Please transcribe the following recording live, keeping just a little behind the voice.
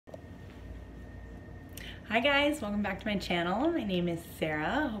Hi guys, welcome back to my channel. My name is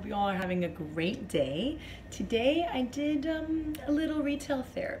Sarah. Hope you all are having a great day. Today I did a little retail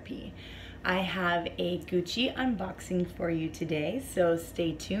therapy. I have a Gucci unboxing for you today, so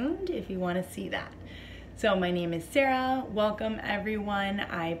stay tuned if you want to see that. So my name is Sarah. Welcome everyone.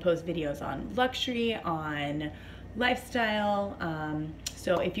 I post videos on luxury, on lifestyle.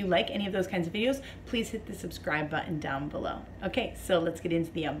 So if you like any of those kinds of videos, please hit the subscribe button down below. Okay, so let's get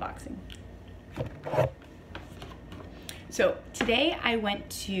into the unboxing. So today I went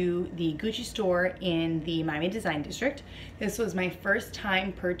to the Gucci store in the Miami Design District. This was my first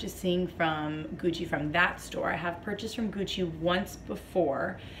time purchasing from Gucci from that store. I have purchased from Gucci once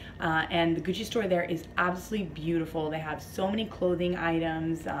before, and the Gucci store there is absolutely beautiful. They have so many clothing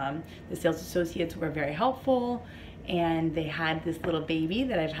items. The sales associates were very helpful, and they had this little baby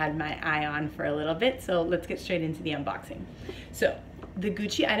that I've had my eye on for a little bit. So let's get straight into the unboxing. So the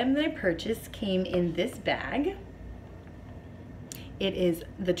Gucci item that I purchased came in this bag. It is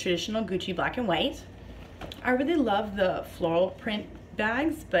the traditional Gucci black and white. I really love the floral print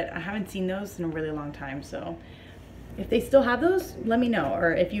bags, but I haven't seen those in a really long time. So if they still have those, let me know.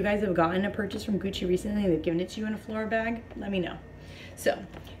 Or if you guys have gotten a purchase from Gucci recently and they've given it to you in a floral bag, let me know. So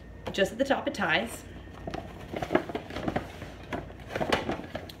just at the top it ties.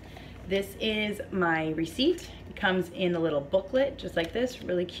 This is my receipt. It comes in a little booklet just like this,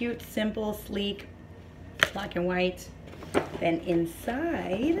 really cute, simple, sleek, black and white. Then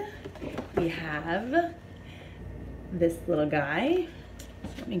inside we have this little guy. So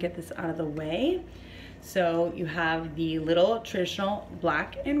let me get this out of the way. So you have the little traditional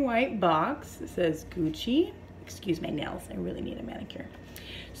black and white box. It says Gucci. Excuse my nails, I really need a manicure.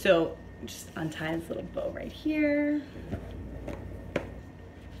 So just untie this little bow right here.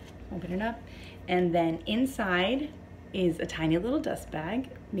 Open it up. And then inside is a tiny little dust bag.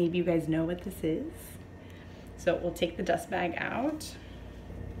 Maybe you guys know what this is. So we'll take the dust bag out.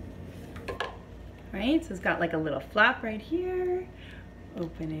 Right, so it's got like a little flap right here.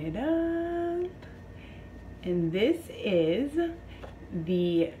 Open it up. And this is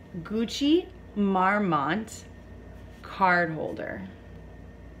the Gucci Marmont card holder.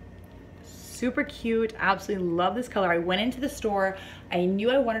 Super cute, absolutely love this color. I went into the store, I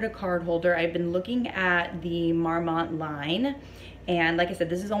knew I wanted a card holder. I've been looking at the Marmont line, and like I said,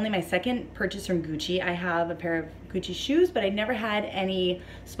 this is only my second purchase from Gucci. I have a pair of Gucci shoes, but I never had any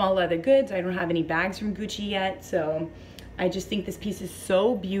small leather goods. I don't have any bags from Gucci yet, so I just think this piece is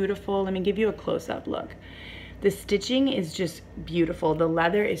so beautiful. Let me give you a close-up look. The stitching is just beautiful. The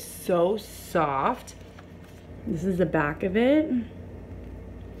leather is so soft. This is the back of it.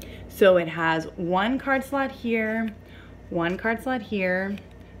 So it has one card slot here, one card slot here,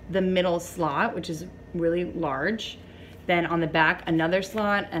 the middle slot, which is really large. Then on the back, another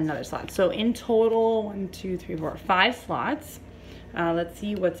slot, another slot. So in total, 1, 2, 3, 4, 5 slots. Let's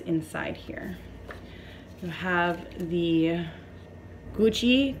see what's inside here. You have the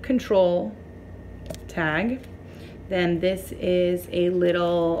Gucci control tag. Then this is a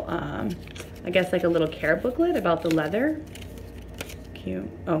little, I guess like a little care booklet about the leather. Cute.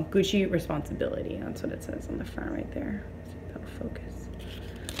 Oh, Gucci responsibility. That's what it says on the front right there. See if that'll focus.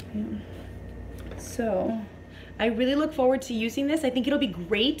 Yeah. So I really look forward to using this. I think it'll be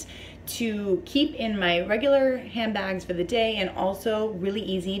great to keep in my regular handbags for the day, and also really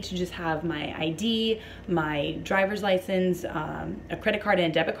easy to just have my ID, my driver's license, a credit card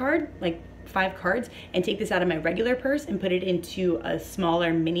and a debit card, like 5 cards, and take this out of my regular purse and put it into a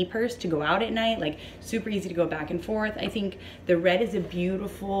smaller mini purse to go out at night. Like super easy to go back and forth. I think the red is a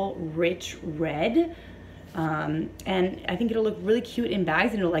beautiful rich red, and I think it'll look really cute in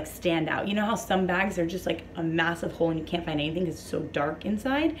bags, and it'll like stand out. You know how some bags are just like a massive hole and you can't find anything because it's so dark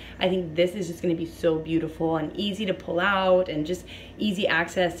inside? I think this is just going to be so beautiful and easy to pull out, and just easy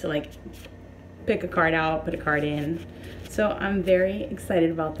access to like pick a card out, put a card in. So I'm very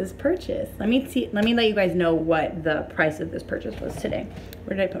excited about this purchase. Let me let you guys know what the price of this purchase was today.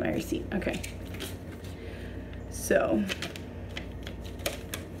 Where did I put my receipt? Okay. So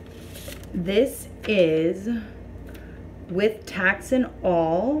this is, with tax and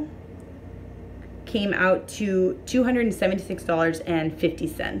all, came out to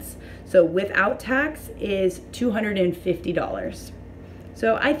 $276.50. So without tax is $250.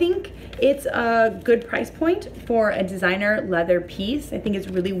 So I think it's a good price point for a designer leather piece. I think it's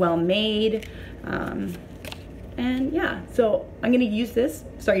really well made. And yeah, so I'm gonna use this,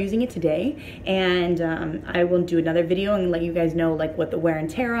 start using it today, and I will do another video and let you guys know like what the wear and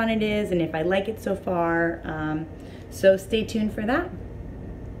tear on it is and if I like it so far. So stay tuned for that.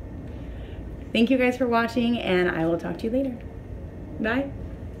 Thank you guys for watching, and I will talk to you later. Bye.